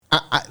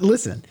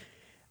listen.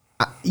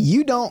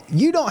 You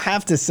don't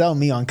have to sell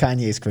me on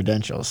Kanye's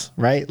credentials,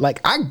 right?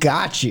 Like, I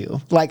got you.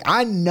 Like,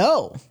 I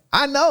know.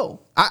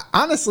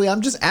 Honestly,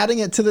 I'm just adding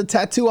it to the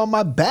tattoo on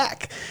my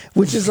back,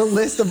 which is a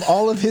list of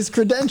all of his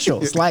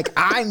credentials. Like,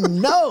 I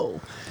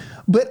know,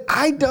 but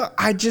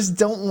I just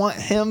don't want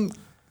him.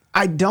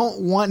 I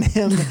don't want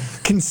him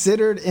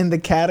considered in the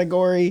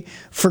category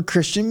for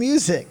Christian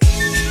music.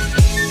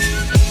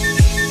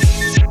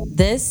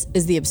 This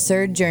is The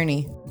Absurd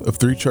Journey of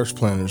three church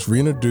planners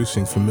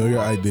reintroducing familiar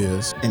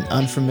ideas in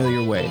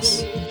unfamiliar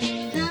ways.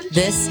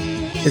 This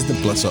is the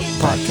Bless Up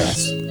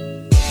Podcast.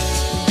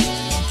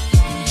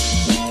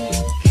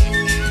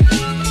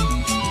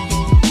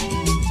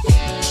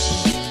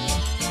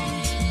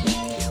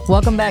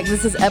 Welcome back.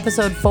 This is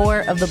episode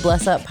 4 of the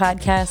Bless Up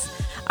Podcast.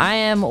 I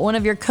am one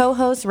of your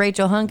co-hosts,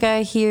 Rachel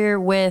Hunka, here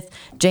with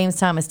James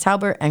Thomas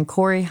Talbert and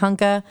Corey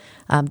Hunka.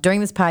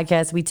 During this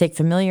podcast, we take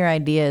familiar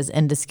ideas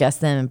and discuss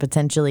them in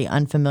potentially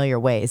unfamiliar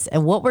ways.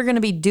 And what we're going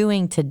to be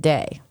doing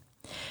today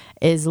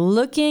is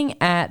looking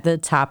at the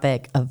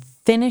topic of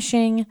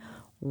finishing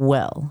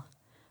well.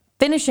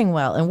 Finishing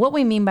well. And what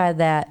we mean by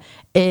that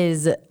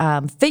is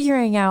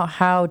figuring out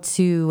how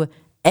to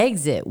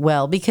exit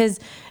well, because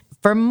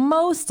for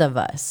most of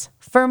us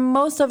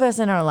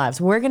in our lives,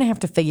 we're going to have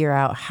to figure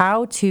out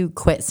how to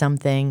quit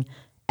something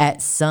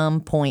at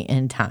some point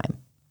in time.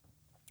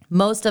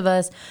 Most of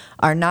us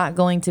are not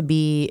going to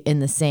be in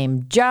the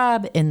same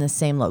job, in the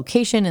same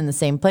location, in the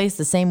same place,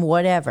 the same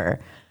whatever,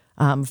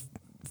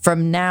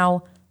 from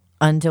now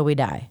until we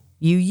die.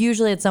 You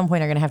usually at some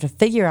point are going to have to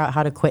figure out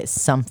how to quit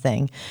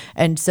something.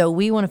 And so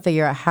we want to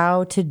figure out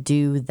how to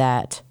do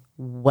that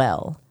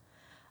well.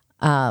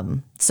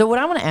 So what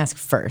I want to ask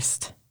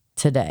first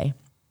today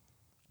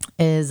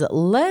is,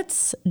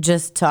 let's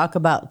just talk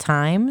about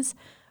times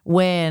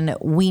when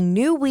we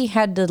knew we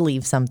had to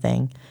leave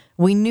something.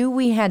 We knew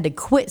we had to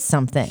quit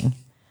something,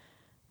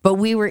 but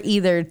we were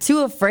either too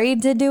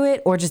afraid to do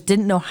it or just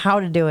didn't know how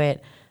to do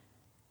it.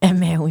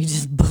 And man, we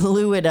just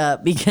blew it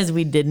up because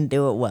we didn't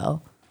do it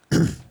well.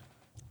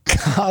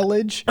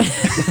 College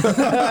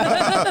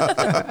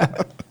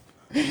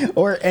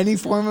or any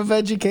form of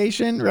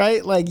education,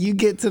 right? Like, you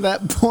get to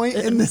that point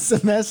in the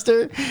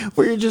semester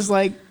where you're just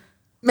like,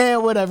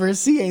 man, whatever.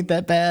 C ain't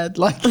that bad.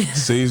 Like,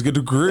 C's good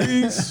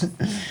degrees.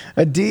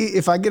 A D.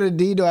 If I get a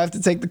D, do I have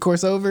to take the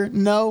course over?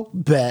 No,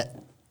 bet.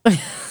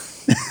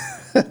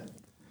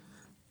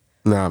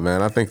 Nah,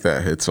 man, I think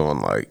that hits on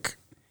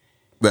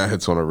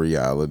a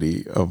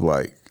reality of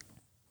like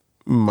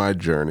my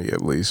journey,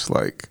 at least.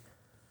 Like,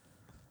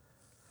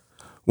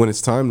 when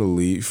it's time to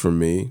leave for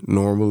me,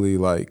 normally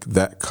like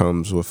that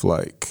comes with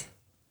like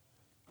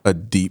a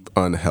deep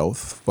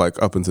unhealth.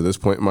 Like, up until this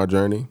point in my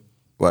journey,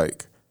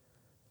 like,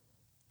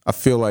 I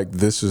feel like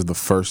this is the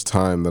first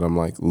time that I'm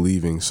like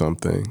leaving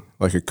something,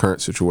 like a current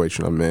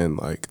situation I'm in,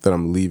 like that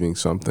I'm leaving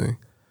something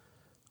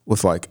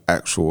with like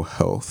actual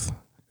health.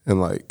 And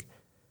like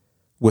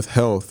with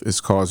health, it's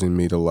causing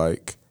me to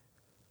like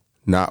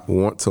not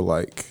want to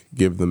like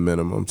give the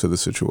minimum to the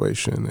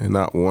situation and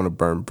not want to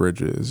burn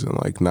bridges and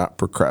like not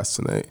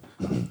procrastinate.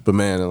 But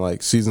man, in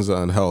like seasons of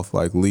unhealth,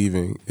 like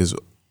leaving is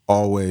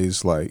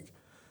always like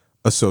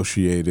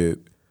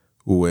associated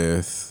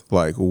with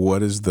like,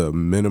 what is the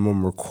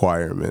minimum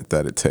requirement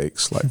that it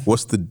takes? Like,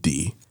 what's the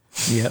D?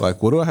 Yep.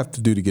 Like, what do I have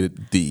to do to get a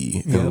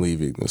D in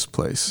leaving this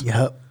place?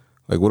 Yep.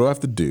 Like, what do I have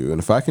to do? And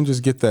if I can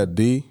just get that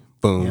D,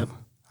 boom,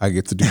 I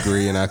get the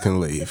degree and I can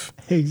leave.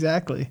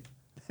 Exactly.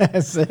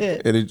 That's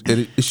it.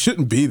 It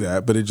shouldn't be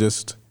that, but it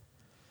just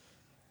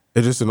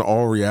in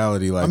all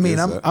reality, like, I mean,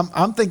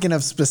 I'm thinking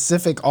of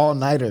specific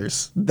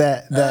all-nighters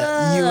that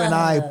you and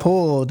I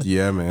pulled.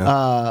 Yeah,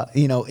 man.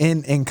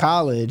 In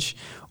college,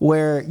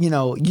 where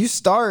you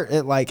start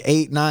at like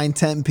 8, 9,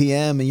 10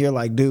 p.m. and you're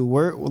like, dude,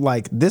 we're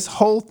like this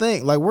whole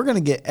thing, like we're gonna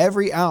get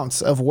every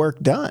ounce of work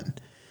done.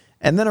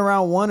 And then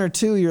around 1 or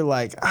 2, you're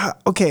like,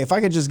 okay, if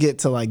I could just get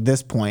to like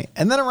this point.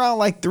 And then around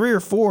like 3 or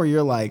 4,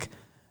 you're like,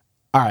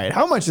 all right,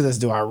 how much of this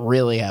do I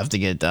really have to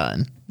get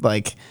done?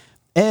 Like.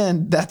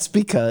 And that's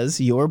because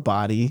your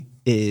body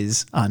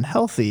is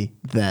unhealthy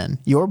then.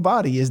 Your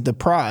body is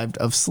deprived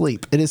of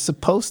sleep. It is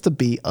supposed to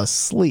be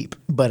asleep,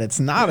 but it's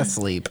not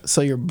asleep.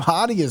 So your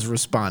body is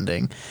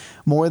responding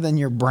more than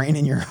your brain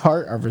and your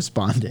heart are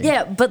responding.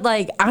 Yeah, but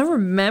like, I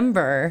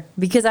remember,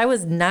 because I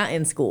was not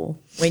in school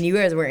when you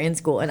guys were in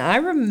school, and I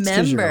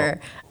remember,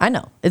 I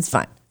know, it's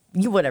fine.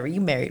 You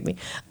married me.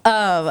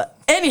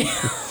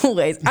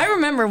 Anyways, I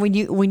remember when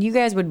you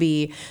guys would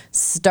be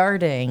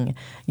starting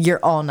your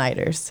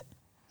all-nighters.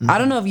 I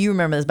don't know if you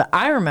remember this, but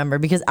I remember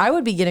because I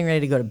would be getting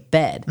ready to go to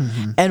bed.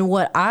 Mm-hmm. And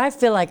what I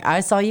feel like I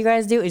saw you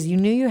guys do is you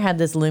knew you had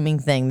this looming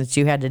thing that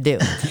you had to do.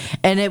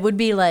 And it would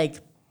be like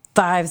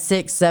 5,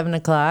 6, 7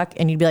 o'clock.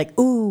 And you'd be like,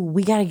 ooh,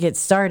 we got to get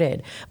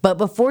started. But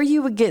before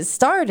you would get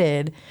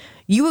started,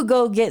 you would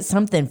go get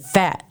something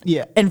fat.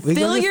 Yeah. And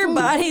fill your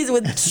bodies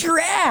with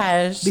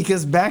trash.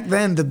 Because back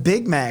then, the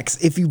Big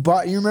Macs, you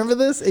remember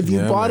this? If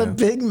you bought a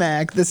Big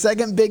Mac, the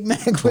second Big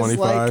Mac was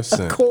like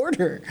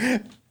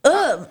 $0.25.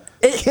 Ugh.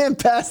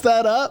 Can't pass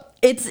that up.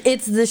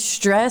 It's the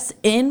stress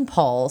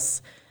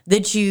impulse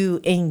that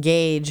you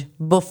engage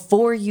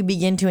before you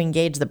begin to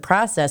engage the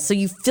process. So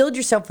you filled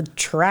yourself with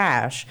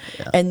trash,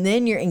 and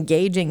then you're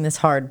engaging this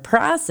hard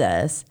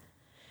process.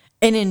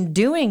 And in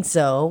doing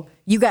so,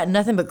 you got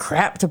nothing but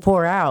crap to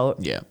pour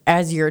out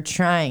as you're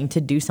trying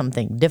to do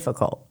something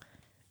difficult.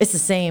 It's the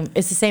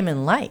same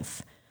in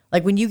life.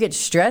 Like when you get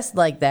stressed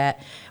like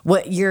that,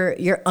 what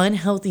your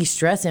unhealthy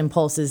stress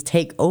impulses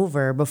take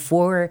over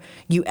before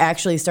you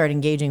actually start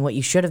engaging what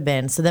you should have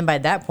been. So then by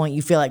that point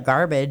you feel like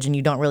garbage and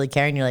you don't really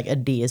care and you're like, a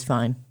D is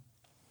fine.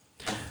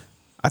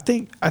 I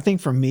think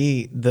for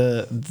me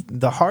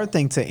the hard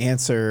thing to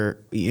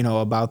answer,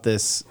 about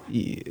this,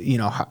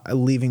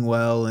 leaving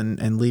well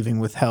and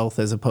leaving with health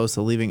as opposed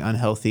to leaving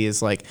unhealthy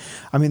is like,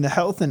 the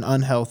health and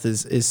unhealth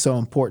is so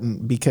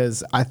important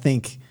because I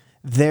think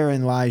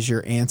therein lies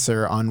your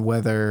answer on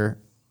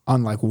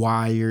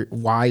why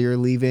you're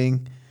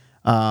leaving.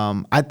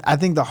 I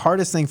think the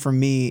hardest thing for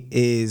me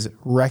is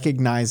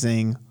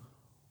recognizing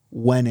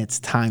when it's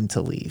time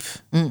to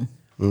leave.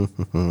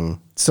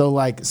 So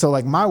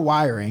like my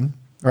wiring,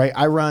 right?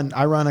 I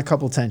run a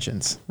couple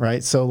tensions,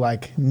 right? So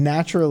like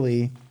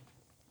naturally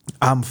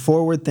I'm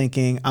forward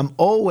thinking. I'm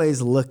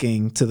always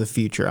looking to the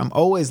future. I'm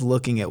always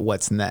looking at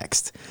what's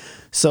next.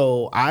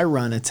 So I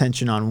run a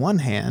tension on one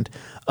hand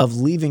of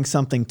leaving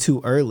something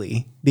too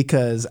early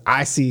because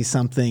I see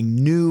something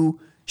new,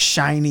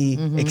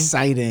 shiny,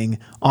 exciting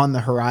on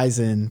the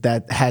horizon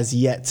that has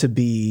yet to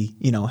be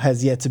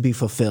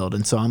fulfilled.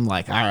 And so I'm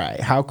like, all right,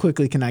 how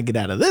quickly can I get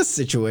out of this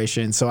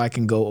situation so I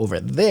can go over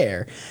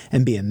there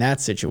and be in that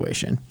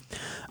situation?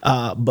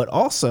 But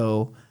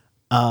also,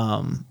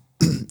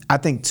 I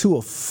think to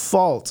a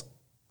fault,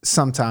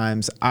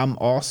 sometimes I'm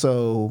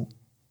also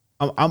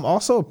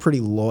a pretty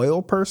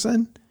loyal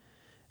person.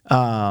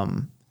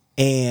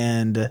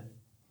 And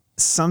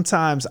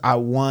sometimes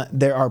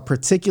there are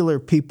particular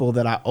people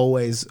that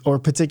or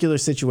particular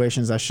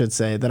situations, I should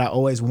say, that I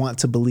always want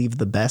to believe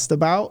the best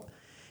about.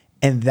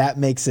 And that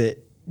makes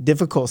it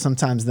difficult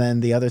sometimes.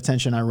 Then the other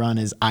tension I run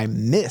is I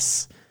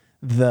miss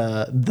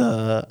the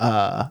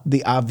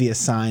obvious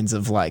signs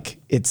of like,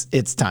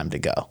 it's time to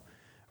go.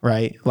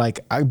 Right.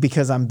 Like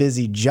because I'm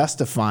busy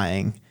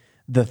justifying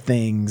the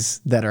things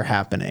that are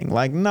happening.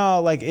 Like,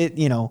 no, like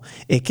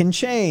it can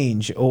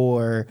change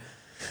or,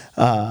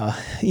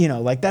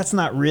 like that's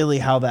not really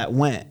how that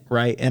went.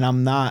 Right. And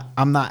I'm not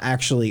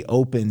actually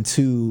open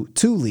to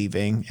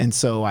leaving. And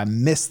so I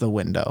miss the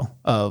window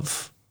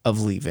of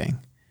leaving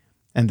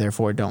and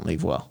therefore don't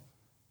leave well.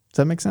 Does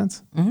that make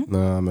sense? Mm-hmm.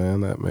 Nah,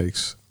 man, that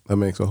makes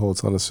a whole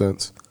ton of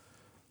sense.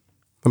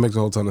 That makes a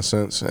whole ton of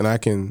sense. And I'm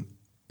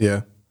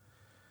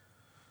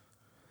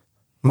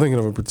thinking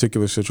of a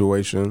particular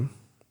situation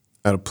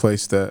at a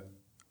place that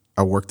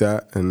I worked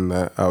at and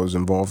that I was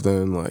involved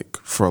in like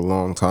for a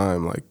long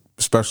time, like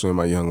especially in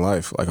my young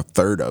life, like a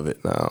third of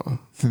it now.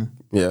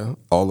 Yeah,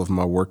 all of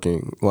my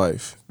working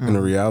life. And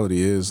the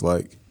reality is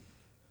like,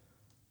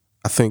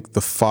 I think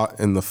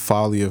in the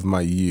folly of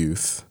my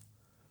youth,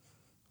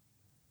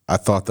 I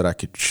thought that I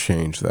could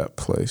change that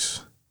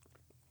place.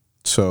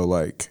 So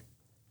like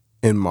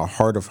in my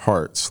heart of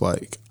hearts,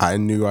 like I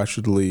knew I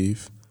should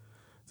leave.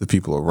 The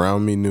people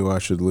around me knew I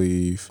should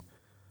leave.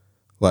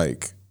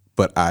 Like,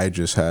 but I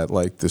just had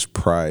like this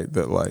pride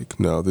that like,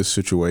 no, this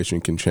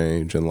situation can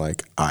change and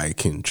like I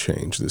can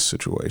change this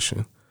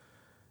situation.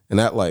 And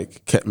that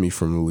like kept me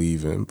from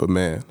leaving. But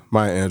man,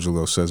 Maya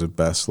Angelou says it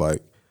best,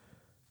 like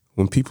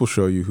when people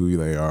show you who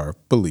they are,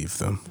 believe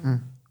them.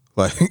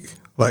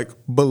 Like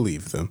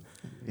believe them.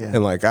 Yeah.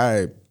 And like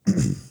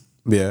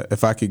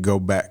if I could go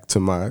back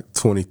to my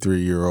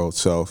 23-year-old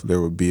self,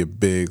 there would be a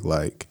big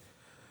like,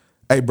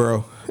 hey,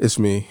 bro, it's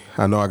me.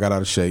 I know I got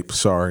out of shape.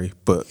 Sorry,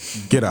 but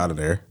get out of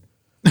there.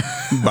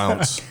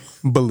 Bounce.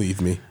 Believe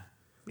me.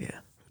 Yeah.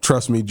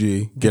 Trust me,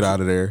 G. Get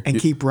out of there. And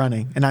keep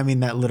running. And I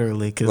mean that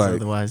literally because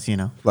otherwise,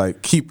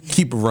 Like, keep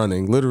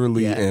running,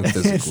 literally and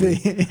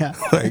physically.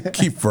 Like,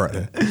 keep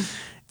running.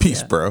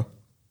 Peace, bro.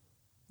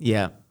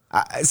 Yeah.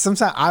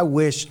 Sometimes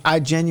I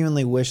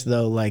genuinely wish,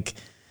 though, like,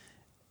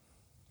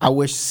 I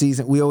wish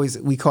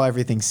we call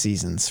everything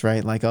seasons,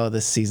 right? Like, oh,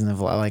 this season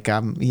of like,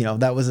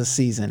 that was a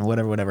season,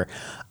 whatever.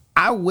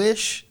 I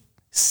wish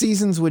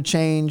seasons would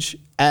change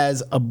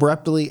as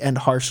abruptly and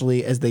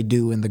harshly as they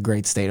do in the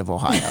great state of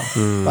Ohio.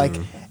 Like,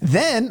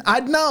 then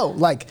I'd know.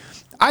 Like,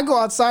 I go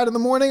outside in the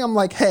morning, I'm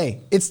like,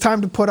 hey, it's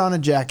time to put on a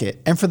jacket.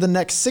 And for the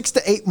next 6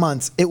 to 8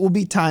 months, it will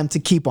be time to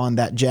keep on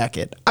that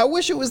jacket. I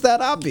wish it was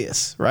that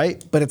obvious,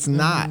 right? But it's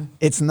not.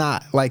 It's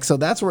not. Like, so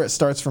that's where it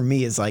starts for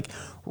me, is like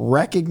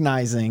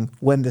recognizing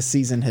when the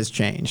season has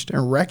changed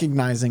and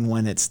recognizing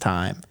when it's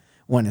time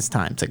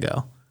to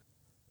go.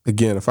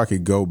 Again, if I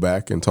could go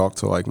back and talk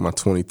to like my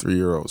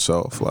 23-year-old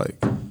self,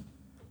 like,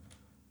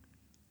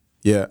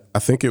 yeah, I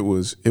think it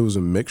was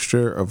a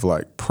mixture of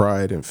like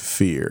pride and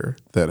fear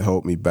that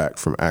held me back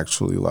from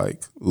actually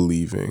like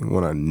leaving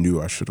when I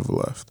knew I should have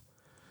left.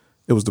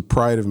 It was the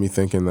pride of me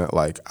thinking that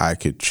like I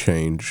could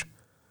change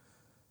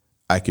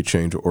I could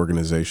change an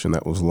organization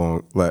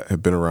that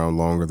had been around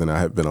longer than I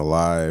had been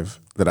alive,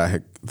 that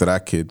I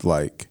could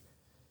like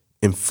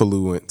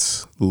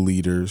influence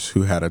leaders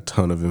who had a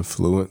ton of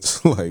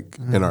influence like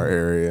in our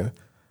area.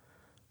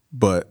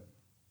 But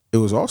it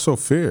was also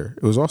fear.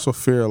 It was also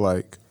fear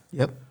like,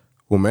 Yep.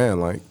 well, man,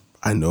 like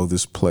I know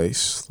this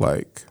place,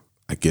 like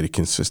I get a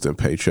consistent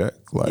paycheck.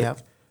 Like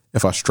Yep.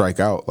 if I strike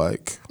out,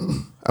 like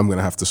I'm going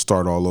to have to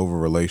start all over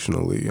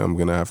relationally. I'm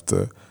going to have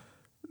to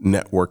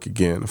network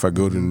again. If I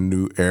go to a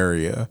new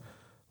area,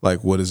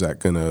 like what is that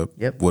going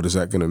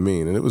to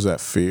mean? And it was that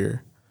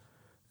fear.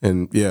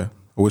 And yeah,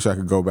 I wish I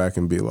could go back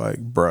and be like,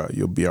 bruh,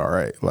 you'll be all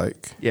right.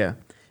 Like, Yeah.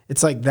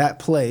 It's like that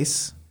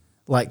place,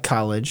 like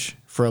college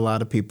for a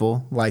lot of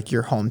people, like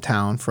your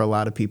hometown for a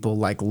lot of people,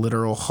 like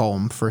literal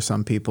home for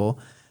some people,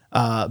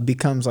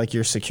 becomes like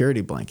your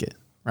security blanket,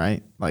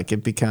 right? Like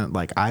it becomes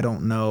like, I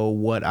don't know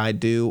what I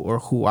do or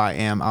who I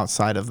am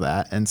outside of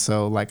that. And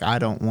so like, I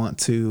don't want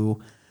to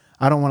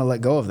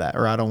let go of that,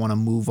 or I don't want to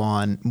move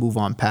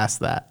on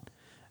past that.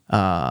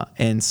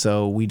 And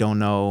so we don't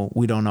know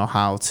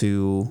how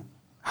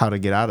to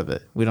get out of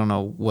it. We don't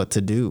know what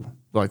to do.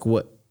 Like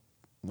what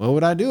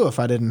would I do if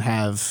I didn't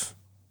have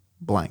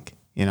blank,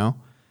 you know?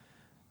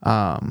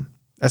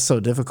 That's so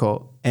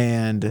difficult.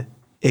 And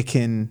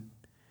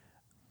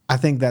I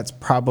think that's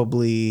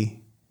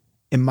probably,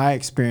 in my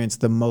experience,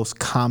 the most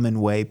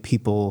common way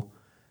people,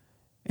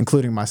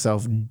 including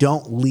myself,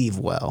 don't leave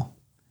well,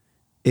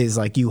 is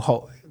like you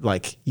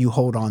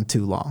hold on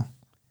too long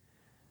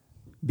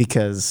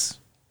because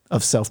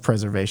of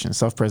self-preservation.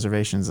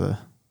 Self-preservation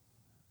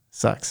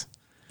sucks.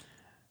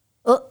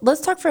 Well,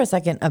 let's talk for a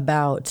second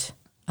about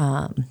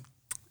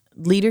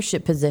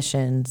leadership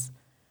positions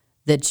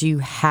that you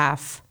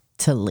have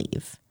to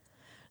leave.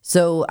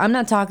 So I'm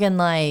not talking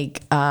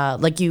like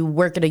you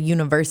work at a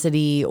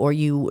university or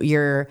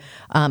you're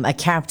a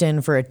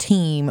captain for a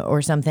team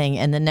or something,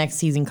 and the next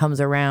season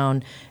comes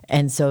around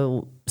and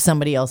so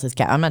somebody else is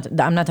I'm not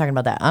talking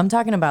about that. I'm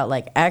talking about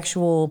like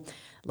actual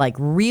like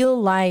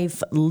real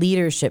life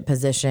leadership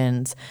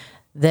positions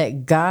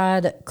that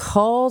God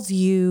calls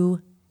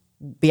you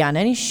beyond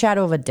any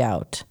shadow of a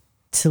doubt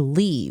to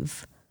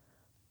leave,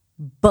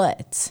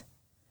 but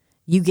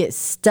you get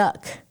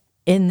stuck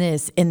in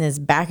this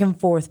back and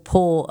forth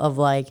pull of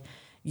like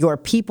your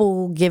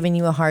people giving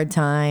you a hard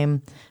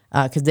time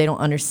because they don't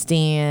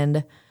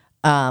understand,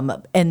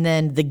 and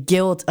then the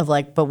guilt of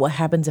like, but what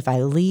happens if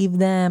I leave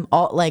them?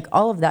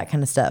 All of that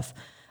kind of stuff.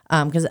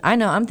 Because I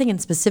know I'm thinking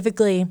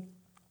specifically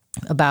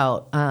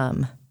about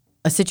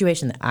a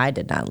situation that I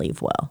did not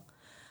leave well.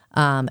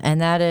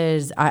 And that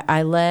is,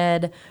 I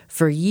led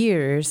for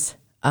years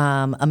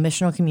a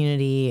missional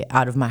community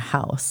out of my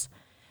house.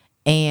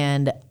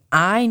 And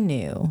I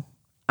knew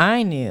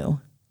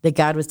that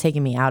God was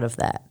taking me out of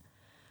that.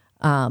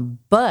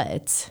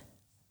 But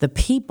the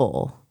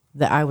people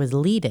that I was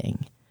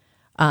leading,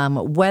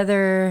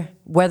 whether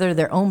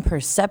their own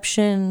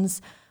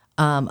perceptions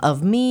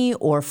of me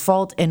or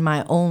fault in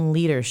my own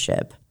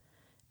leadership,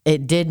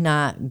 it did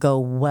not go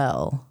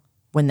well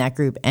when that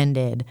group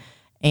ended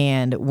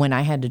and when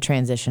I had to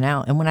transition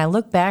out. And when I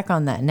look back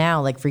on that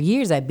now, like for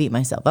years I beat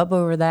myself up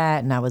over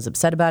that and I was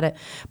upset about it.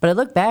 But I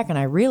look back and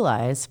I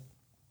realize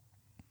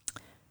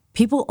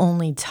people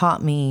only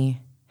taught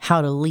me how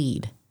to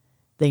lead.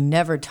 They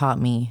never taught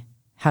me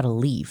how to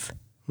leave.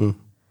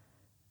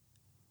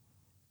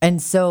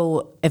 And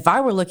so if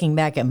I were looking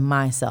back at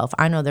myself,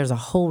 I know there's a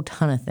whole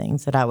ton of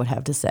things that I would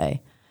have to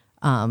say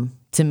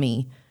to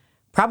me.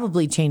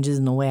 Probably changes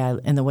in the way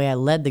I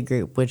led the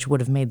group, which would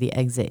have made the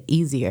exit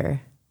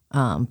easier.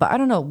 But I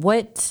don't know,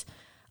 what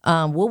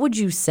would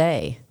you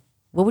say?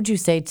 What would you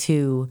say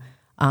to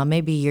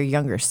maybe your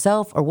younger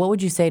self, or what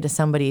would you say to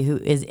somebody who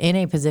is in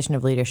a position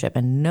of leadership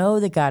and know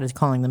that God is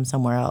calling them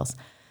somewhere else?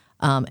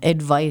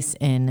 Advice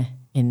in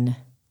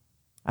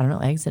I don't know,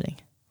 exiting.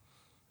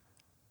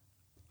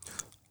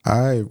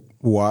 I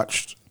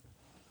watched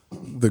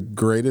the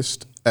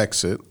greatest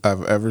exit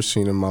I've ever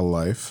seen in my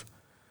life,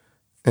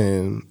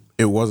 and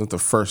it wasn't the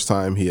first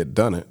time he had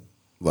done it.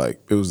 Like,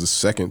 it was the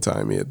second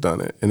time he had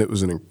done it, and it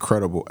was an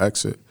incredible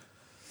exit.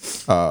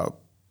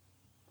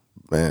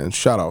 Man,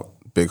 shout out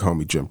big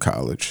homie Jim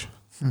College.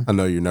 I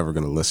know you're never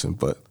going to listen,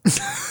 but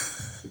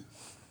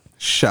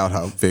shout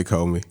out big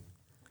homie.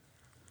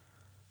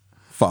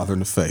 Father in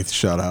the faith,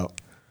 shout out.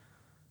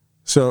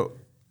 So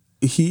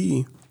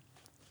he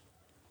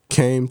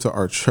came to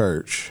our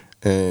church,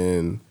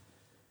 and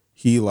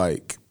he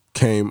like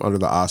came under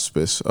the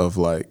auspice of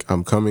like,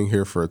 I'm coming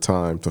here for a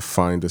time to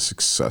find a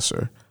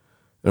successor.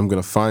 And I'm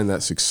going to find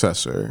that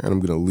successor, and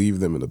I'm going to leave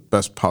them in the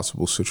best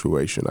possible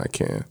situation I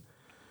can.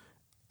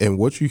 And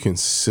what you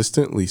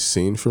consistently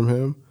seen from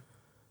him,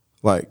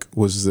 like,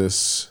 was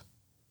this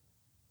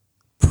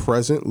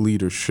present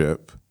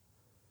leadership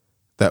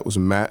that was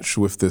matched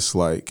with this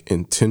like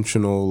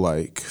intentional,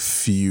 like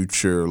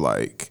future,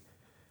 like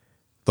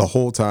the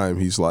whole time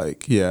he's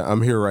like, yeah,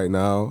 I'm here right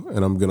now,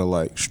 and I'm going to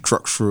like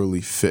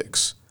structurally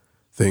fix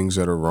things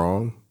that are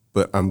wrong,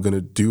 but I'm going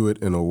to do it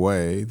in a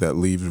way that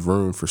leaves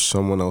room for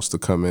someone else to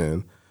come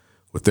in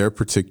with their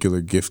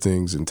particular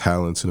giftings and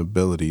talents and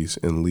abilities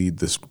and lead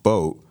this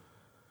boat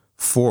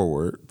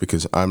forward,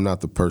 because I'm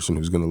not the person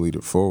who's going to lead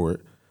it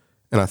forward.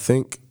 And I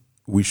think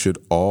we should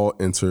all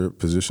enter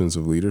positions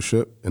of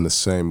leadership in the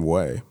same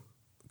way,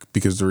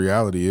 because the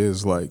reality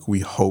is, like, we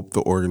hope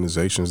the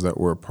organizations that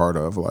we're a part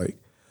of, like,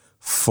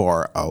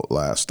 far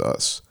outlast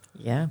us.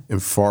 Yeah.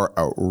 And far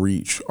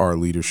outreach our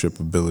leadership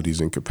abilities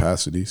and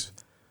capacities.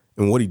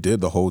 And what he did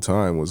the whole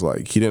time was,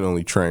 like, he didn't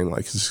only train,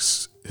 like,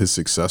 his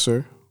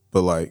successor,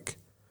 but, like,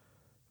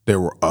 there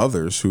were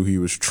others who he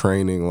was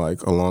training,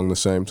 like, along the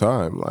same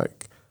time.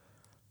 Like,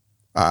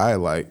 I,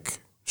 like,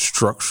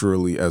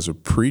 structurally as a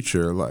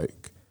preacher,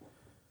 like,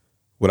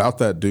 without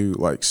that dude,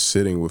 like,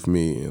 sitting with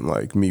me and,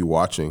 like, me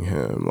watching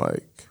him,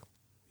 like,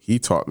 he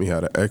taught me how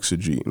to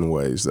exegete in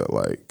ways that,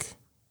 like,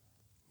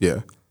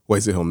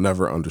 ways that he'll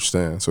never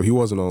understand. So he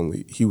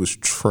was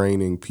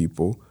training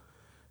people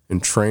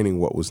and training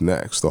what was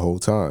next the whole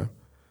time.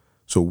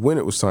 So when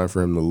it was time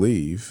for him to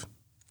leave,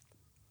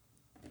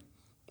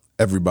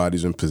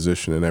 everybody's in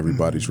position and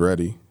everybody's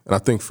ready. And I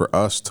think for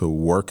us to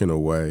work in a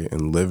way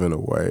and live in a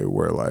way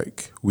where,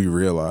 like, we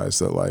realize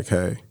that, like,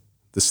 hey,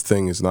 this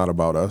thing is not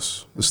about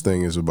us. This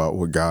thing is about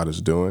what God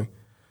is doing.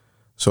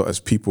 So as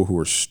people who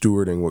are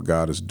stewarding what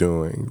God is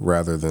doing,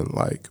 rather than,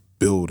 like,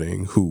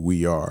 building who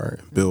we are,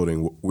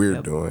 building what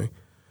we're doing,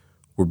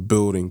 we're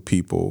building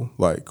people,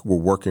 like, we're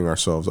working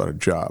ourselves out of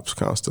jobs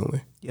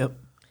constantly. Yep.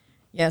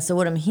 Yeah, so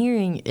what I'm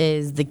hearing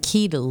is the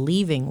key to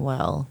leaving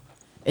well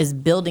is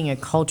building a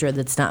culture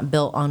that's not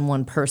built on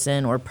one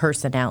person or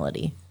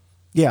personality.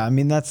 Yeah,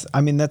 that's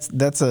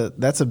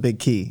a big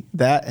key.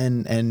 That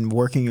and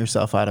working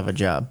yourself out of a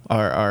job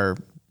are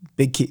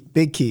big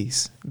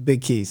keys.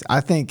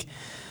 I think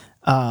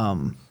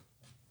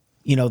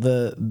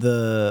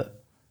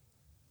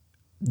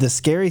the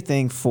scary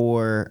thing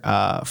for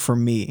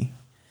me,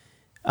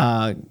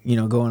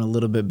 going a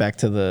little bit back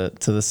to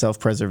the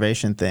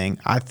self-preservation thing,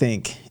 I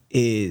think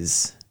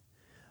is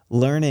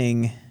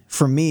learning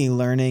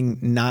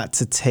not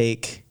to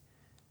take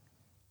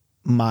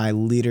my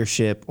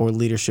leadership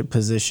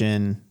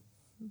position,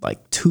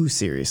 like, too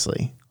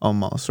seriously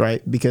almost,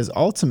 right? Because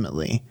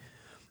ultimately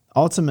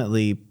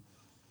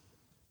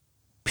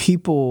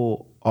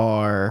people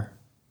are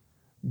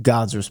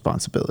God's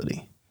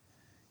responsibility.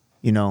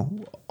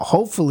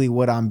 Hopefully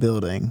what I'm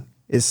building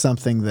is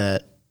something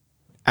that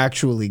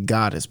actually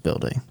God is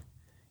building,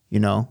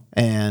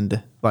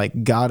 and,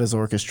 like, God is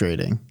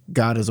orchestrating,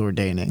 God is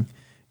ordaining,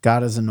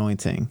 God is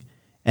anointing.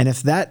 And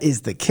if that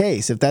is the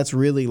case, if that's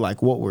really,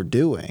 like, what we're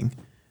doing,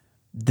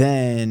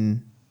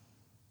 then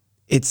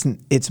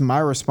it's my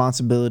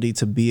responsibility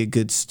to be a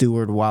good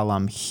steward while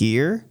I'm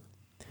here,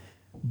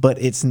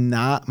 but it's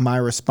not my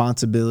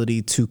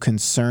responsibility to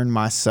concern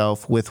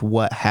myself with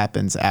what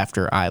happens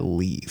after I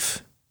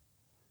leave.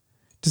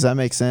 Does that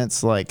make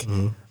sense? Like,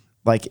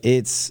 like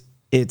it's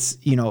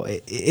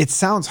it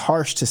sounds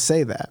harsh to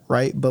say that,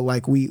 right? But,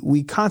 like,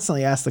 we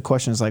constantly ask the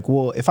questions, like,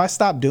 well, if I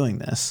stop doing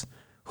this,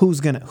 who's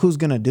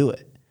gonna do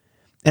it?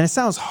 And it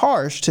sounds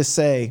harsh to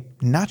say,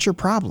 not your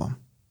problem,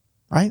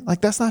 right?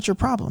 Like, that's not your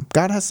problem.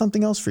 God has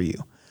something else for you.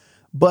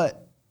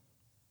 But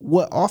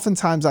what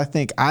oftentimes I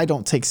think I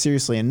don't take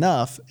seriously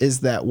enough is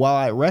that while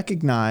I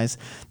recognize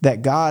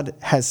that God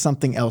has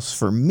something else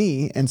for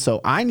me, and so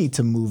I need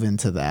to move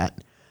into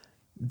that,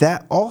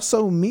 that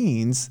also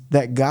means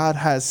that God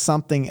has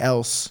something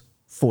else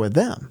for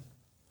them.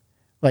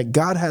 Like,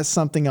 God has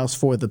something else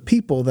for the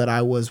people that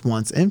I was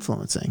once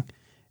influencing,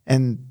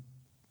 and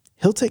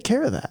He'll take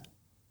care of that.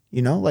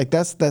 Like,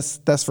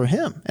 that's for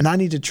Him, and I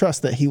need to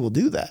trust that He will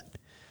do that.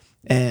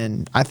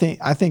 And I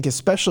think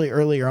especially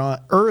early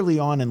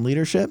on in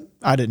leadership,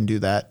 I didn't do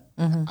that.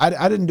 Mm-hmm.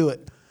 I didn't do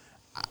it.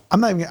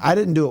 I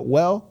didn't do it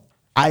well.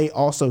 I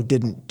also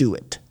didn't do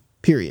it.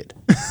 Period.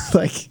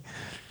 Like,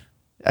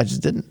 I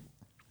just didn't.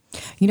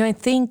 I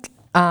think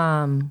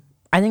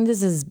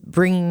this is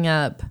bringing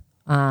up,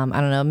 I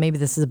don't know, maybe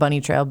this is a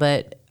bunny trail,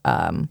 but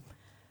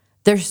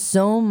there's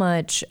so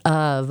much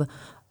of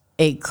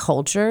a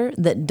culture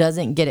that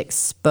doesn't get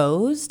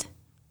exposed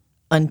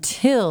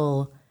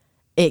until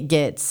it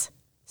gets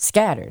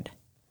scattered.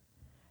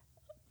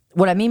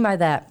 What I mean by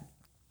that,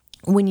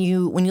 when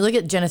you look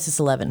at Genesis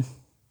 11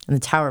 and the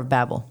Tower of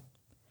Babel,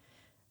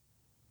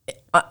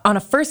 on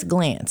a first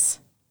glance,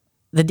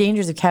 the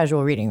dangers of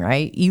casual reading,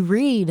 right? You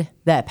read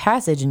that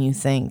passage and you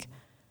think,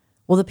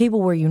 well, the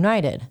people were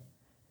united.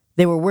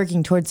 They were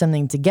working towards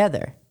something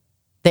together.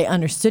 They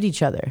understood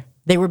each other.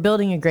 They were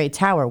building a great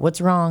tower. What's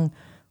wrong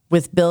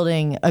with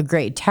building a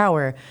great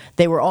tower?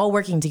 They were all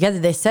working together.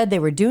 They said they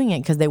were doing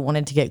it because they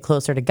wanted to get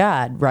closer to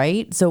God,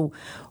 right? So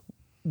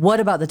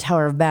what about the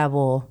Tower of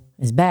Babel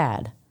is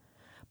bad?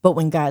 But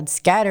when God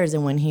scatters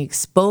and when He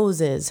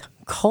exposes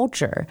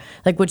culture,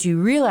 like, what you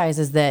realize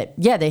is that,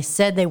 yeah, they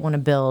said they want to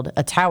build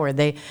a tower.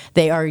 They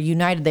are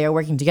united. They are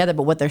working together.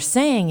 But what they're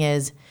saying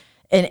is,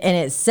 and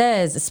it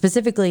says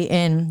specifically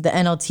in the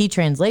NLT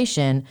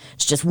translation,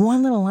 it's just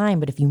one little line,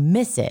 but if you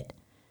miss it,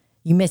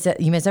 you miss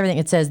everything.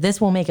 It says,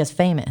 this will make us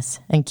famous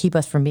and keep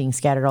us from being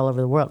scattered all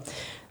over the world.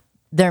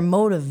 their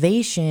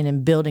motivation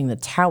in building the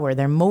tower,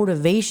 their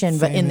motivation,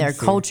 but in their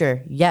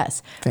culture,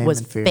 yes,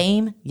 was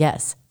fame,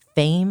 yes,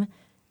 fame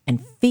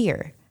and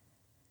fear.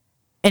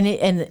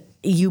 And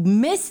you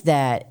miss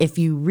that if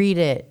you read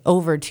it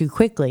over too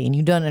quickly and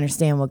you don't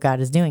understand what God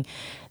is doing.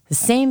 The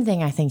same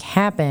thing I think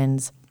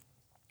happens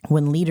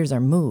when leaders are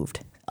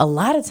moved. A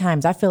lot of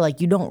times I feel like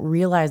you don't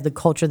realize the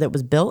culture that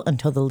was built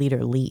until the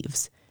leader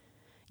leaves.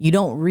 You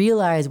don't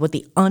realize what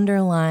the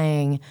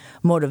underlying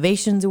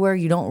motivations were.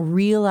 You don't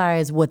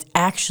realize what's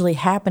actually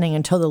happening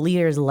until the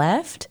leader's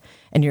left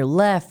and you're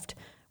left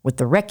with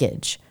the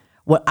wreckage.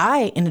 What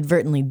I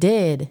inadvertently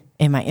did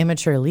in my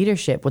immature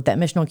leadership with that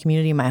missional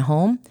community in my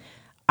home,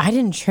 I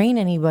didn't train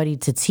anybody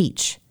to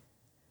teach.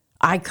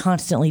 I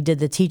constantly did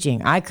the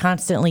teaching. I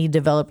constantly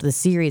developed the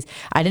series.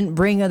 I didn't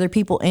bring other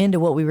people into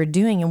what we were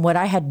doing. And what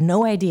I had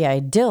no idea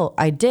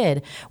I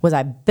did was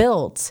I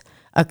built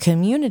a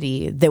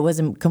community that was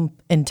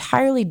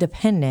entirely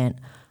dependent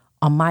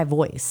on my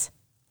voice.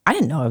 I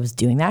didn't know I was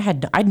doing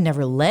that. I'd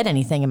never led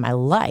anything in my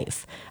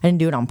life. I didn't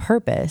do it on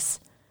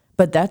purpose.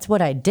 But that's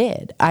what I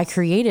did. I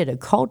created a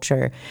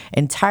culture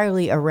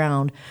entirely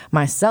around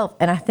myself.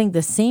 And I think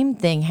the same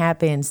thing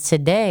happens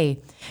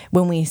today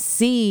when we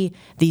see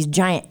these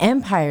giant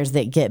empires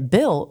that get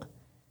built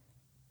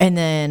and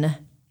then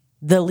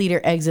the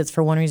leader exits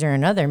for one reason or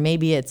another.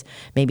 Maybe it's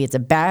a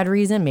bad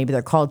reason. Maybe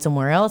they're called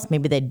somewhere else.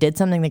 Maybe they did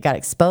something that got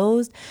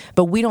exposed.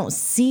 But we don't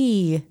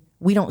see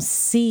the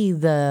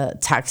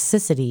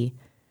toxicity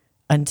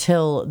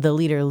until the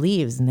leader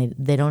leaves and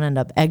they don't end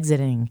up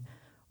exiting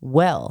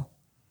well.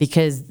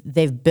 Because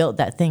they've built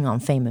that thing on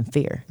fame and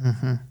fear.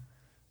 Mm-hmm.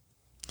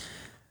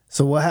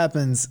 So what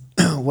happens?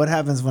 What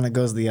happens when it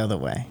goes the other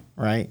way,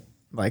 right?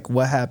 Like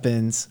what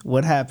happens?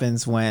 What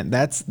happens when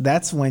that's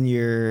when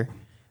you're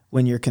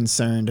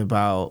concerned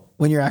about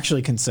when you're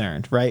actually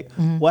concerned, right?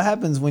 Mm-hmm. What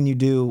happens when you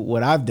do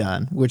what I've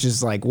done, which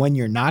is like when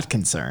you're not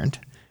concerned,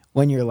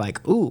 when you're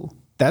like, ooh,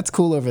 that's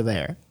cool over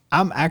there.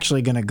 I'm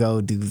actually gonna go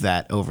do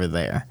that over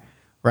there,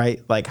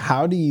 right? Like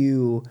how do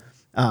you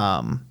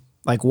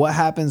like what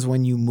happens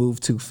when you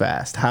move too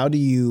fast? How do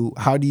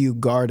you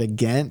guard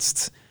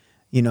against,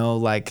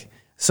 like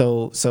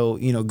so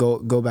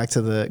go back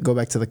to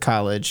the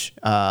college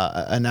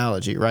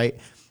analogy, right?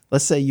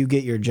 Let's say you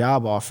get your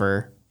job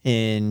offer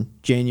in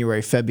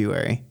January,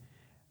 February.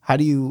 How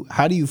do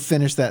you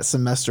finish that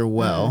semester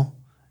well?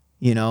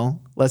 Mm-hmm.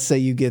 Let's say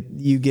you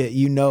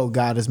get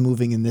God is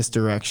moving in this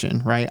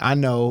direction, right? I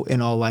know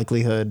in all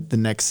likelihood the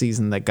next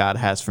season that God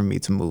has for me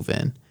to move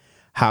in.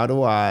 How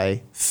do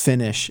I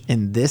finish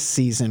in this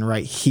season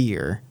right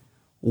here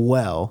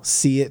well,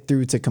 see it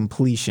through to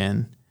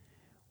completion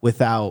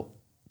without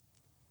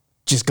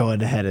just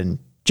going ahead and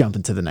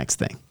jumping to the next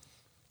thing?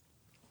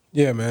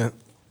 Yeah, man.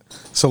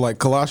 So like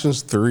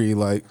Colossians 3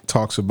 like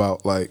talks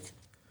about like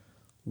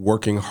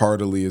working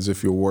heartily as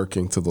if you're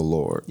working to the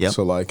Lord. Yep.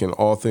 So like in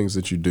all things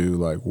that you do,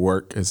 like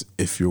work as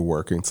if you're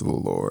working to the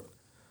Lord.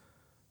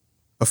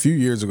 A few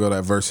years ago,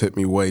 that verse hit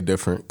me way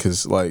different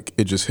because, like,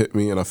 it just hit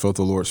me and I felt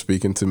the Lord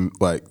speaking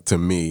to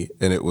me.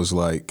 And it was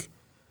like,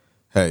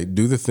 hey,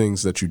 do the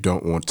things that you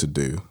don't want to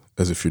do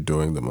as if you're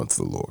doing them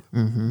unto the Lord.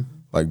 Mm-hmm.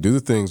 Like, do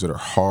the things that are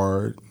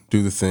hard.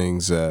 Do the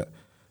things that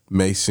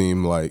may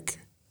seem like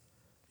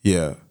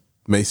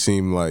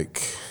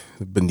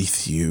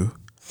beneath you,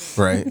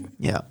 right?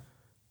 Yeah.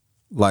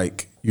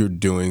 Like, you're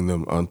doing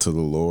them unto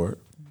the Lord.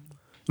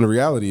 And the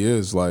reality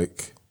is,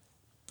 like,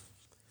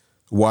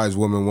 wise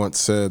woman once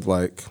said,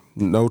 like,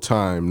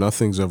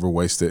 nothing's ever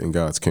wasted in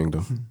God's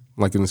kingdom.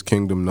 Mm-hmm. Like in his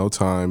kingdom, no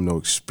time, no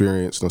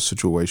experience, no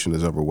situation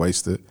is ever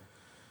wasted. And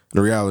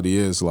the reality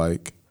is,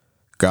 like,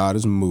 God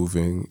is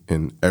moving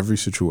in every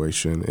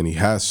situation, and he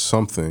has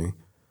something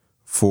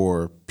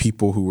for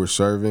people who we're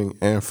serving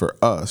and for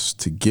us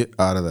to get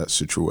out of that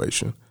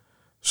situation.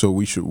 So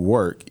we should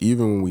work,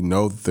 even when we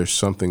know that there's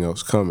something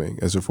else coming,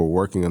 as if we're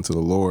working unto the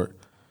Lord.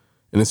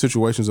 And in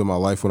situations in my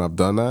life when I've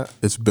done that,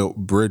 it's built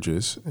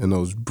bridges, and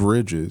those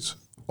bridges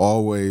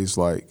always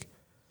like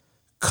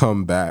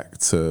come back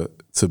to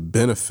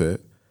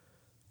benefit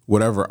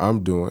whatever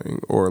I'm doing,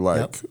 or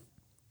like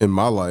in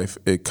my life,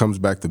 it comes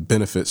back to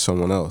benefit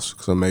someone else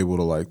because I'm able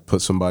to like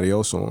put somebody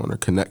else on or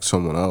connect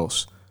someone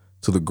else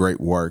to the great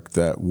work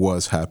that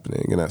was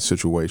happening in that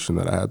situation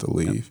that I had to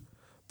leave. Yep.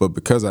 But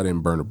because I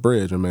didn't burn a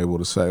bridge, I'm able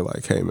to say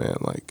like, hey man,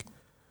 like,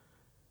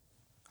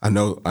 I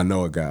know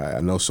a guy,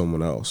 I know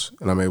someone else,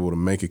 and I'm able to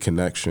make a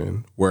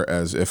connection.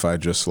 Whereas if I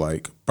just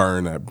like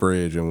burn that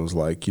bridge and was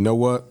like, you know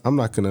what, I'm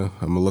gonna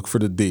look for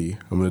the D,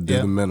 I'm gonna do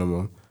the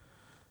minimum,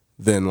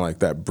 then like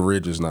that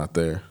bridge is not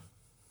there.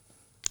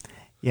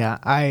 Yeah,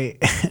 I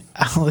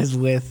was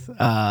with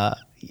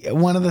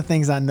one of the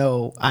things I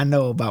know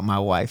about my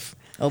wife.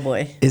 Oh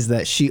boy, is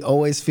that she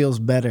always feels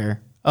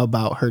better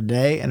about her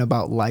day and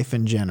about life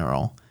in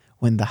general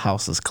when the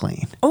house is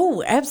clean.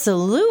 Oh,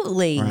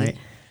 absolutely. Right.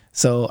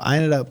 So I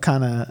ended up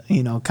kind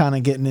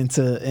of getting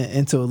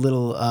into a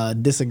little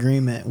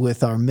disagreement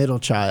with our middle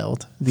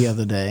child the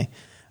other day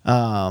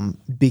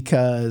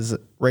because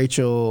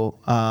Rachel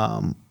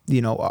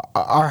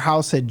our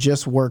house had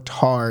just worked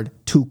hard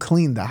to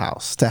clean the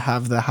house, to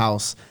have the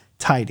house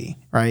tidy,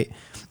 right?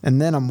 And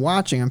then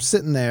I'm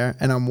sitting there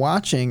and I'm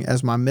watching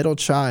as my middle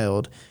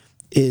child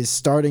is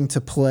starting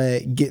to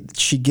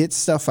she gets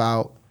stuff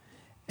out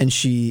and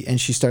she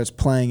starts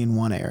playing in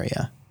one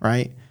area,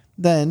 right?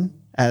 Then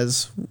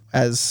as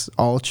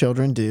all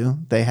children do,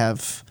 they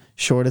have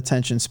short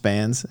attention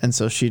spans. And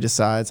so she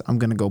decides, I'm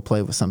going to go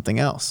play with something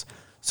else.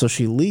 So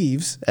she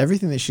leaves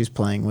everything that she's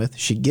playing with.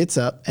 She gets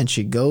up and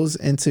she goes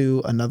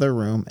into another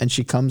room and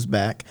she comes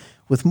back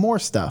with more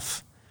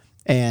stuff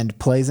and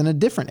plays in a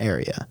different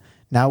area.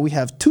 Now we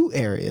have 2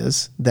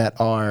 areas that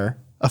are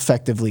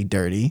effectively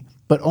dirty,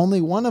 but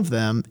only one of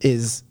them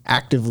is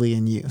actively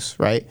in use,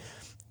 right?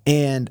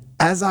 And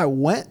as I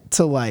went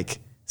to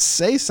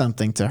say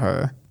something to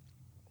her,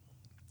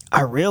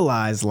 I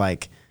realized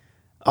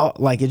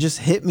it just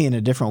hit me in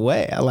a different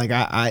way.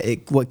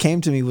 What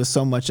came to me was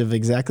so much of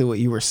exactly what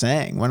you were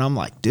saying when I'm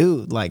like,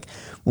 dude,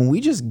 when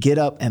we just get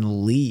up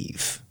and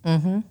leave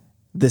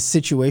the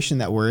situation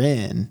that we're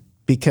in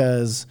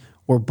because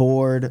we're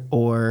bored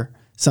or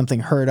something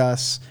hurt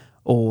us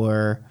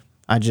or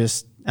I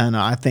don't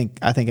know, I think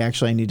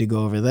actually I need to go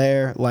over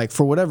there.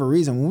 For whatever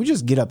reason, when we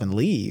just get up and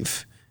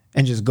leave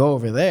and just go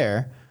over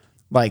there,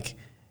 we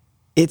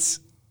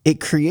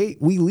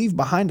leave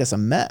behind us a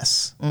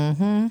mess.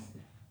 Mm-hmm.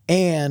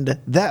 And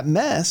that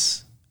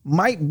mess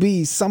might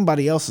be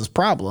somebody else's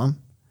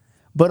problem,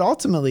 but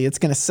ultimately it's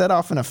going to set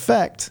off an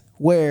effect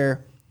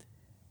where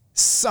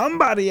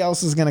somebody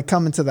else is going to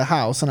come into the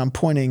house, and I'm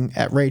pointing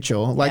at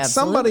Rachel, Absolutely.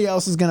 Somebody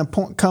else is going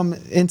to come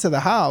into the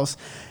house,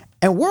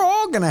 and we're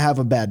all going to have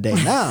a bad day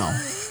now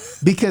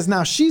because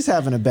now she's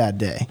having a bad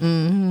day,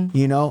 and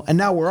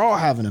now we're all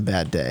having a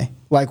bad day.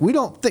 We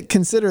don't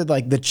consider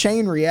the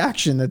chain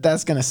reaction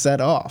that's going to set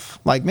off.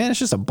 Man, it's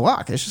just a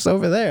block. It's just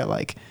over there.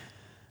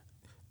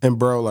 And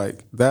bro,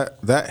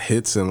 that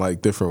hits in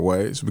different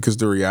ways because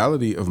the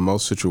reality of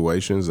most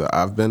situations that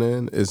I've been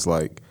in is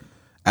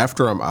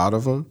after I'm out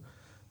of them,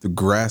 the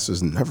grass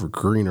is never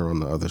greener on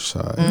the other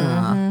side.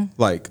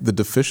 Mm-hmm. The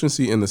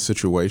deficiency in the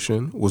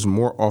situation was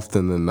more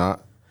often than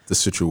not the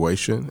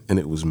situation, and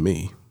it was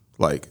me.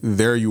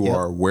 There you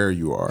are, where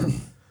you are.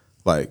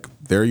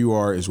 There you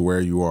are is where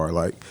you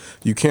are.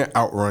 You can't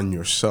outrun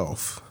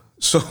yourself.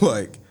 So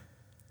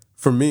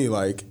for me,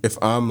 if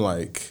I'm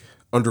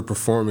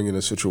underperforming in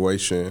a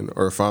situation,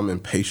 or if I'm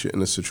impatient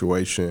in a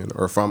situation,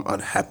 or if I'm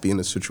unhappy in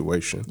a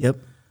situation,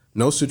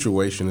 no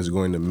situation is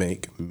going to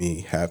make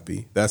me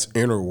happy. That's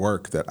inner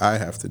work that I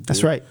have to do.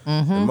 That's right.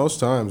 Mm-hmm. And most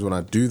times when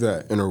I do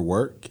that inner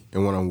work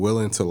and when I'm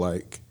willing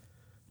to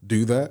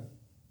do that,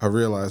 I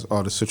realize,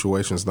 the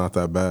situation's not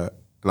that bad.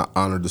 And I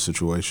honor the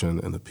situation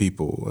and the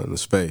people and the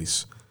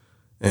space.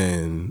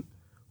 And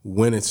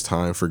when it's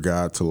time for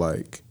God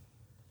to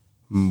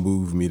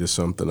move me to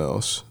something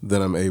else,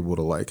 then I'm able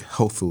to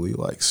healthily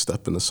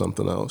step into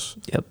something else.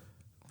 Yep.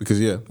 Because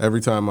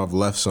every time I've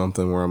left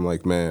something where I'm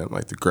man,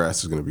 the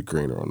grass is going to be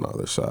greener on the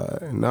other side.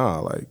 And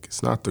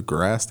it's not the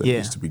grass that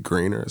needs to be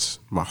greener. It's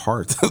my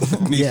heart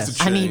that needs to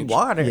change. I need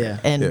water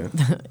and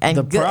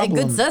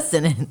good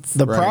sustenance.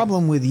 The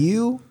problem with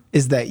you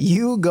is that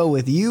you go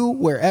with you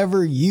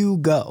wherever you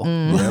go.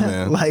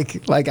 Yeah, man.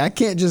 I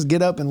can't just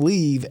get up and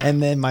leave and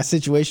then my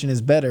situation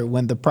is better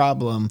when the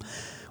problem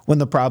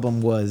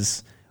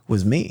was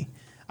me.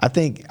 I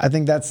think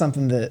that's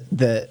something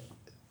that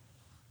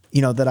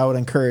that I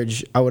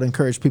would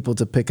encourage people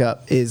to pick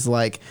up is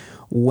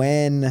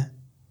when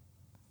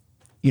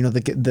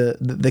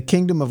the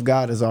kingdom of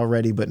God is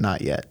already but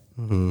not yet.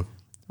 Mm-hmm.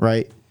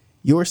 Right?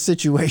 Your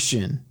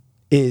situation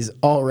is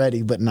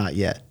already but not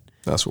yet.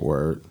 That's a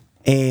word.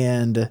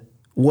 And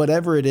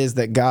whatever it is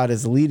that God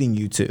is leading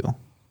you to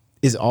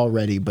is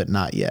already but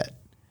not yet.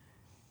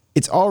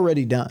 It's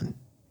already done.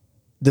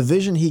 The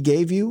vision he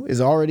gave you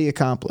is already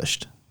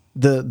accomplished.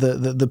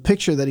 The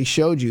picture that he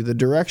showed you, the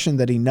direction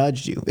that he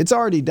nudged you, it's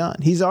already done.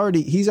 He's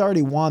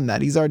already won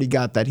that. He's already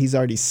got that. He's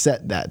already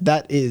set that.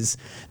 That is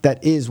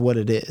what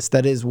it is.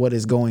 That is what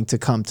is going to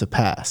come to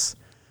pass.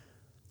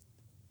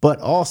 But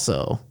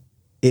also,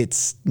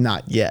 it's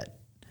not yet.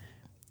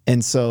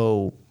 And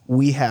so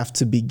we have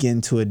to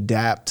begin to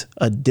adapt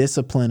a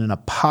discipline and a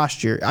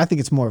posture. I think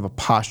it's more of a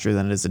posture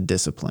than it is a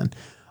discipline.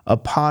 A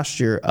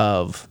posture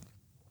of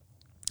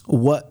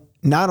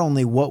not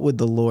only what would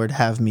the Lord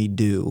have me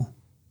do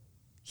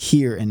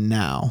here and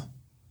now,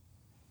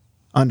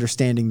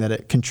 understanding that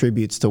it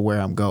contributes to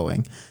where I'm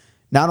going.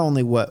 Not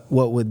only what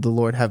would the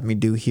Lord have me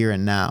do here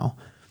and now,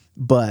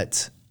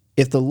 but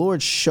if the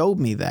Lord showed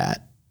me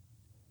that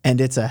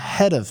and it's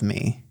ahead of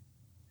me,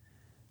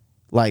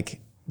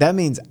 that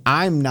means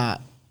I'm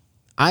not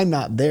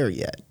there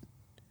yet.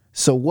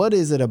 So what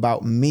is it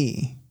about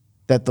me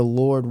that the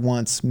Lord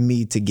wants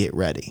me to get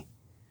ready?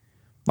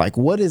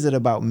 What is it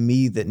about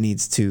me that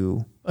needs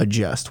to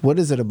adjust? What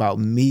is it about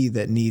me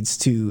that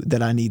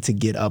I need to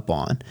get up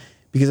on?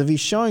 Because if he's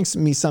showing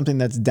me something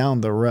that's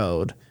down the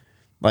road,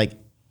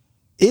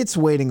 it's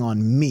waiting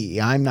on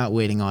me. I'm not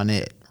waiting on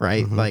it,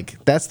 right?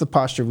 Like that's the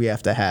posture we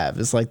have to have.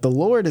 It's like the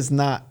Lord is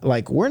not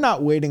like we're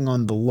not waiting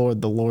on the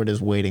Lord. The Lord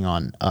is waiting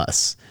on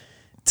us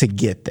to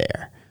get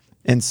there.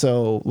 And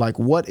so like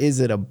what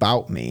is it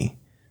about me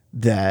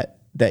that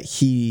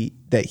he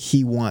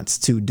wants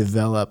to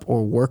develop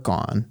or work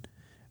on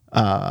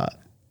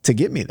to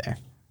get me there?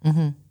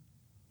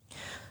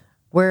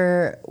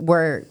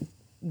 We're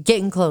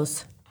getting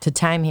close to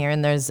time here,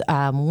 and there's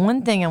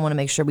one thing I want to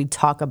make sure we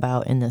talk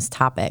about in this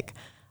topic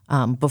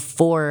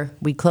before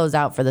we close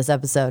out for this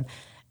episode.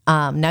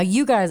 Now,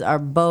 you guys are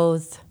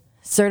both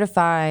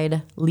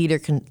certified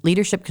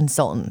leadership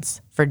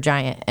consultants for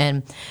Giant,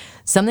 and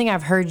something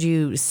I've heard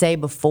you say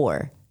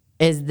before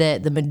is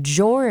that the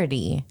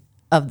majority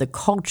of the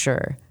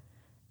culture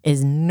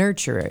is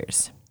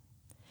nurturers.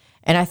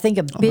 And I think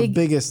The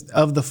biggest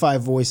of the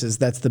 5 voices,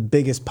 that's the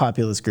biggest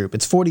populous group.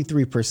 It's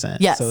 43%.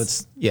 Yes. So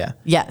it's, yeah.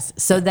 Yes.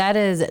 So that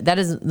is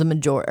the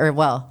majority, or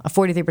well,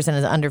 43%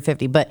 is under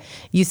 50, but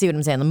you see what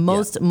I'm saying?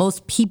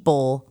 Most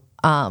people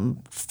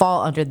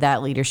fall under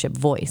that leadership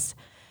voice.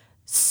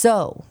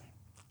 So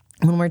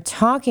when we're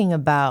talking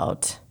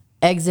about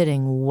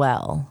exiting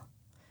well,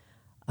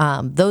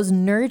 those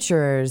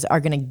nurturers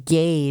are going to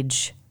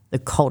gauge the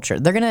culture.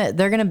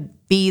 They're gonna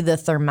be the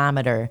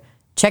thermometer,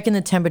 checking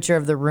the temperature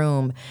of the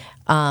room,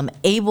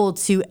 able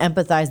to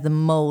empathize the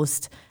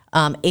most,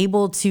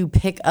 able to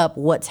pick up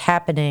what's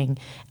happening,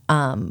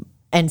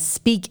 and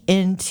speak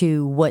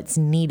into what's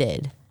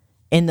needed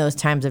in those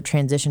times of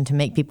transition to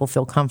make people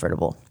feel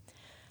comfortable.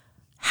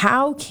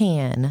 How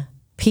can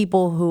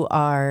people who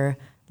are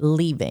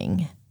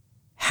leaving,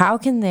 how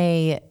can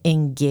they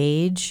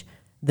engage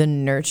the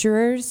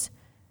nurturers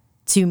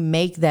to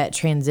make that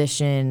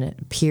transition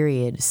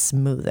period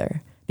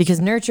smoother?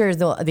 Because nurturers,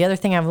 the other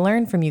thing I've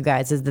learned from you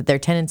guys is that their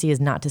tendency is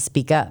not to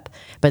speak up.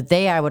 But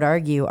they, I would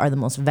argue, are the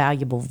most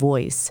valuable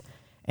voice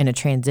in a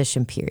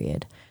transition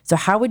period. So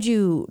how would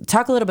you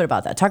talk a little bit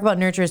about that? Talk about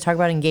nurturers, talk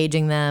about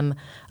engaging them,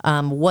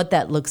 what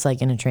that looks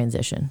like in a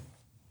transition.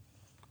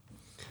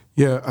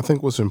 Yeah, I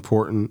think what's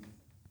important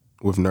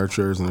with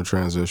nurturers in a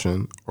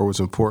transition, or what's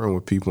important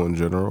with people in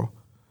general,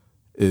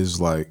 is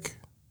like,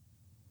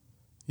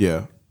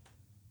 yeah,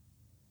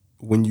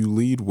 when you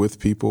lead with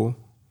people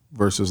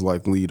versus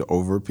like lead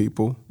over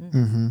people,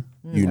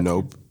 you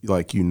know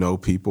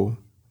people.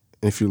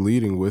 And if you're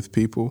leading with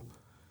people,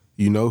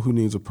 you know who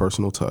needs a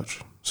personal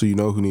touch. So you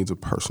know who needs a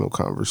personal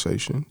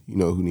conversation. You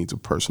know who needs a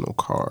personal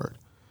card.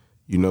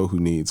 You know who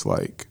needs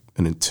like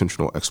an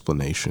intentional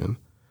explanation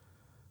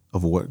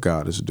of what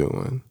God is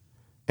doing.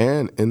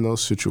 And in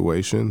those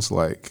situations,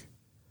 like,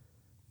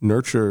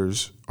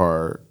 nurturers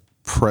are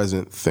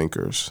present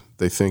thinkers.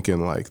 They think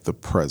in like the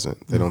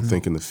present. They don't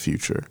think in the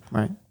future.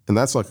 Right. And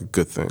that's like a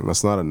good thing.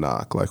 That's not a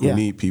knock. Like, we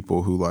need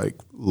people who like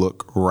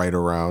look right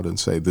around and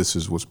say, this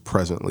is what's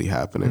presently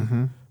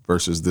happening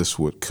versus this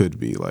what could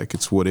be. Like,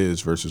 it's what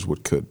is versus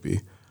what could be.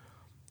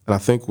 And I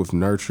think with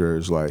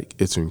nurturers, like,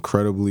 it's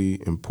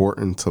incredibly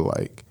important to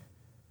like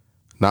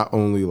not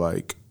only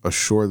like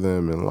assure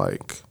them in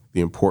like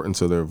the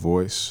importance of their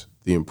voice,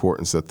 the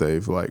importance that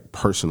they've like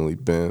personally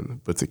been,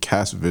 but to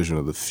cast vision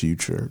of the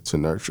future to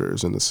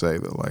nurturers and to say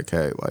that like,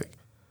 hey, like,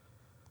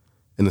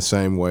 in the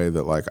same way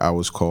that like I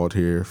was called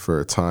here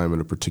for a time in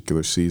a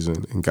particular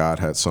season and God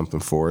had something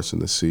for us in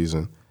this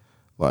season,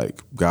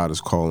 like God is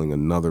calling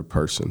another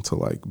person to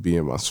like be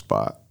in my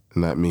spot.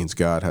 And that means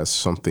God has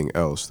something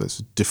else that's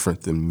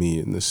different than me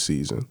in this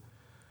season.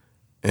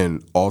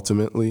 And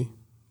ultimately,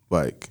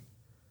 like,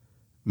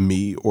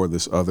 me or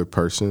this other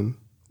person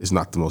is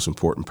not the most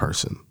important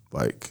person,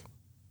 like,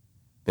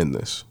 in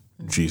this.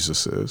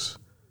 Jesus is.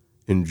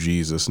 And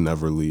Jesus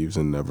never leaves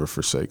and never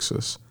forsakes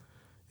us.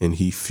 And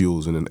he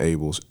fuels and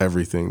enables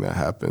everything that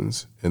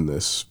happens in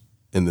this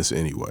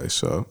anyway.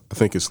 So I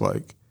think it's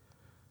like,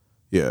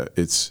 yeah,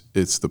 it's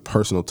the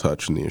personal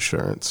touch and the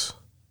assurance.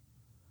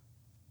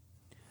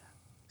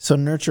 So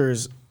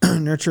nurturers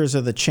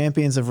are the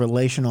champions of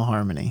relational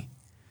harmony.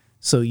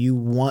 So you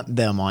want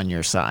them on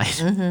your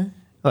side.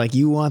 Like,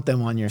 you want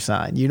them on your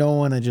side. You don't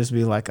want to just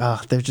be like,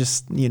 oh, they're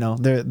just, you know,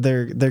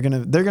 they're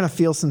gonna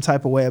feel some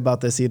type of way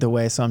about this either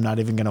way. So I'm not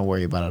even gonna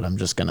worry about it. I'm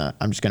just gonna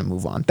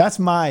move on. That's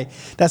my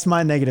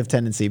negative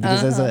tendency,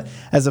 because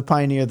as a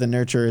pioneer, the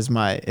nurturer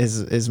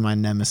is my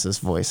nemesis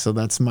voice. So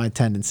that's my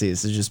tendency,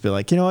 is to just be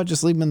like, you know what,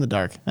 just leave them in the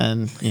dark,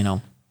 and you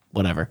know,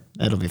 whatever,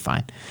 it'll be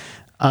fine.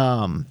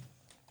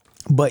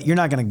 But you're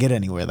not gonna get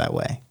anywhere that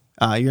way.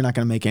 You're not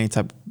gonna make any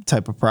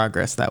type of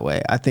progress that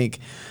way. I think,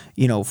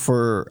 you know,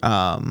 for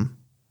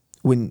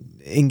when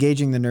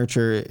engaging the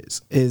nurture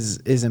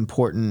is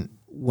important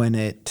when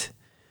it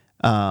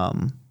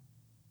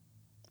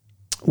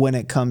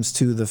comes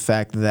to the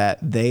fact that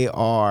they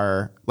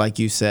are, like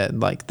you said,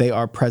 like, they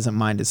are present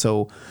minded.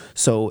 So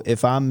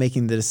if I'm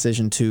making the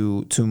decision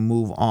to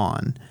move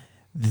on,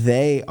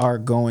 they are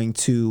going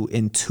to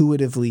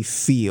intuitively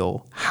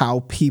feel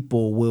how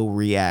people will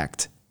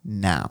react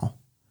now.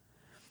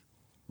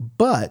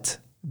 But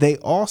they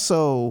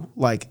also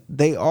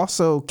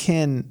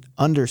can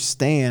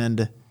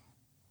understand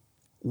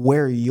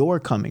where you're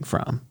coming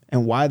from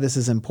and why this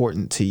is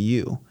important to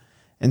you.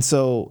 And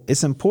so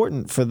it's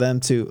important for them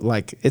to,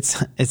 like, it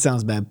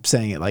sounds bad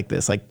saying it like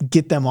this, like,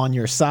 get them on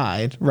your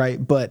side,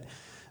 right? But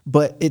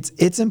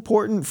it's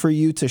important for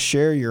you to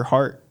share your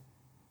heart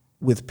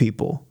with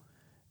people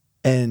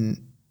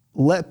and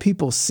let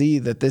people see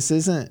that this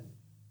isn't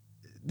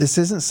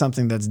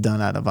something that's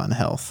done out of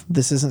unhealth.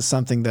 This isn't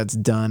something that's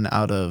done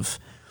out of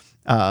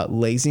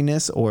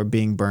laziness or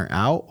being burnt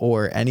out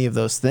or any of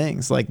those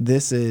things.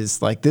 This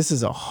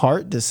is a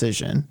heart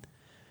decision,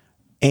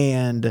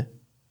 and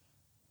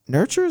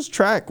nurturers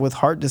track with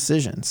heart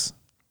decisions.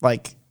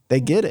 Like, they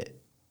get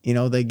it,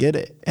 they get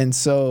it. And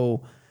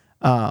so,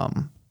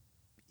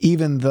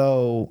 even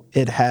though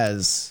it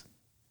has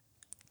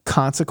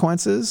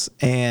consequences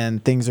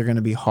and things are going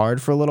to be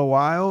hard for a little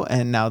while,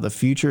 and now the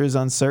future is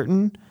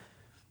uncertain,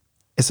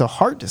 it's a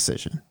heart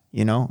decision,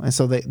 and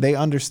so they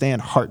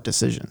understand heart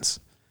decisions.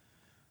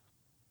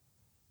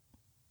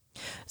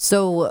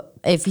 So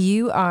if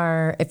you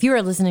are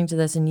listening to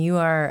this and you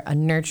are a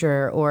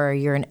nurturer, or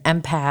you're an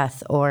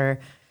empath, or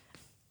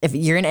if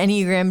you're an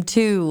Enneagram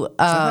 2, is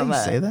that how you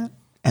say that?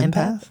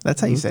 Empath?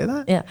 That's how you say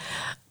that? Yeah.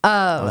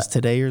 I was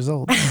today years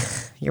old.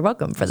 You're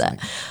welcome for that.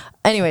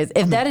 Anyways,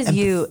 if that is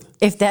you,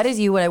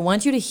 what I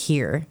want you to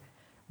hear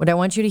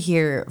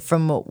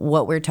from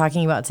what we're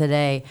talking about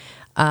today,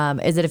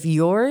 is that if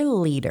your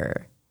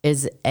leader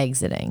is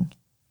exiting,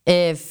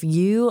 if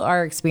you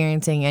are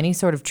experiencing any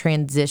sort of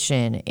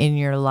transition in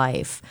your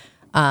life,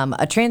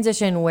 a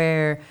transition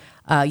where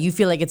you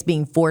feel like it's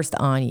being forced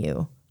on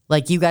you,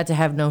 like you got to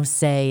have no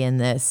say in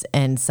this,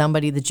 and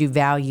somebody that you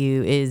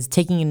value is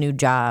taking a new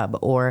job,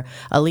 or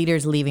a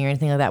leader's leaving, or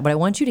anything like that, what I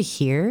want you to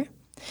hear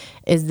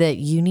is that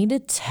you need to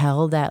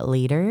tell that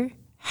leader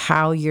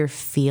how you're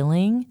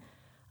feeling,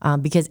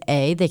 because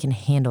A, they can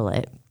handle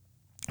it,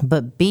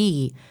 but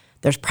B,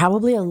 there's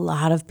probably a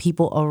lot of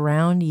people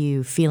around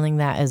you feeling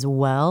that as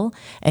well.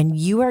 And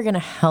you are going to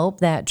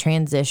help that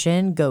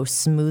transition go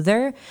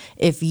smoother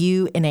if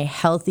you, in a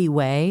healthy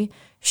way,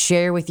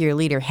 share with your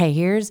leader, hey,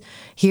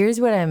 here's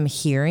what I'm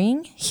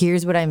hearing,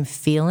 here's what I'm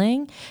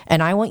feeling,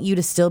 and I want you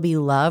to still be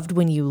loved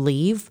when you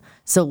leave.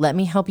 So let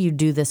me help you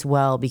do this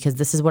well, because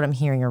this is what I'm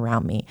hearing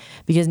around me.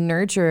 Because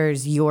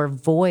nurturers, your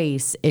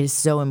voice is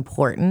so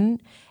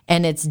important,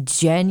 and it's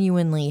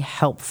genuinely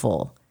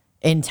helpful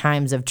in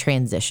times of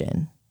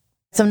transition.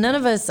 So none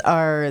of us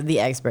are the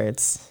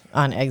experts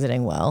on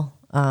exiting well.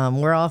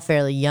 We're all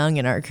fairly young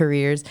in our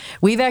careers.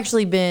 We've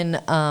actually been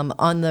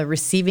on the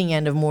receiving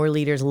end of more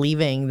leaders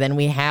leaving than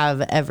we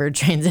have ever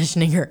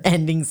transitioning or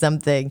ending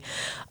something.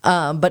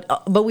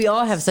 But we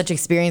all have such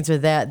experience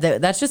with that.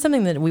 That's just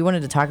something that we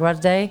wanted to talk about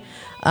today,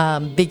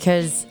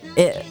 because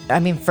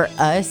for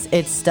us,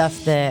 it's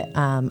stuff that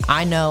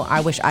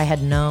I wish I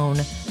had known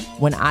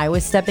when I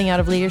was stepping out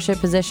of leadership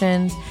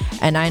positions.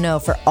 And I know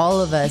for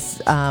all of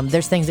us,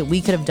 there's things that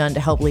we could have done to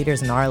help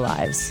leaders in our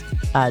lives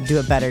do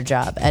a better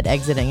job at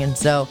exiting. And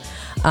so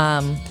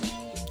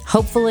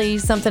hopefully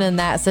something in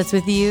that sits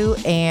with you,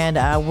 and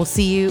we'll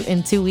see you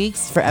in 2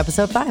 weeks for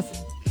episode 5.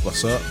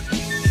 What's up?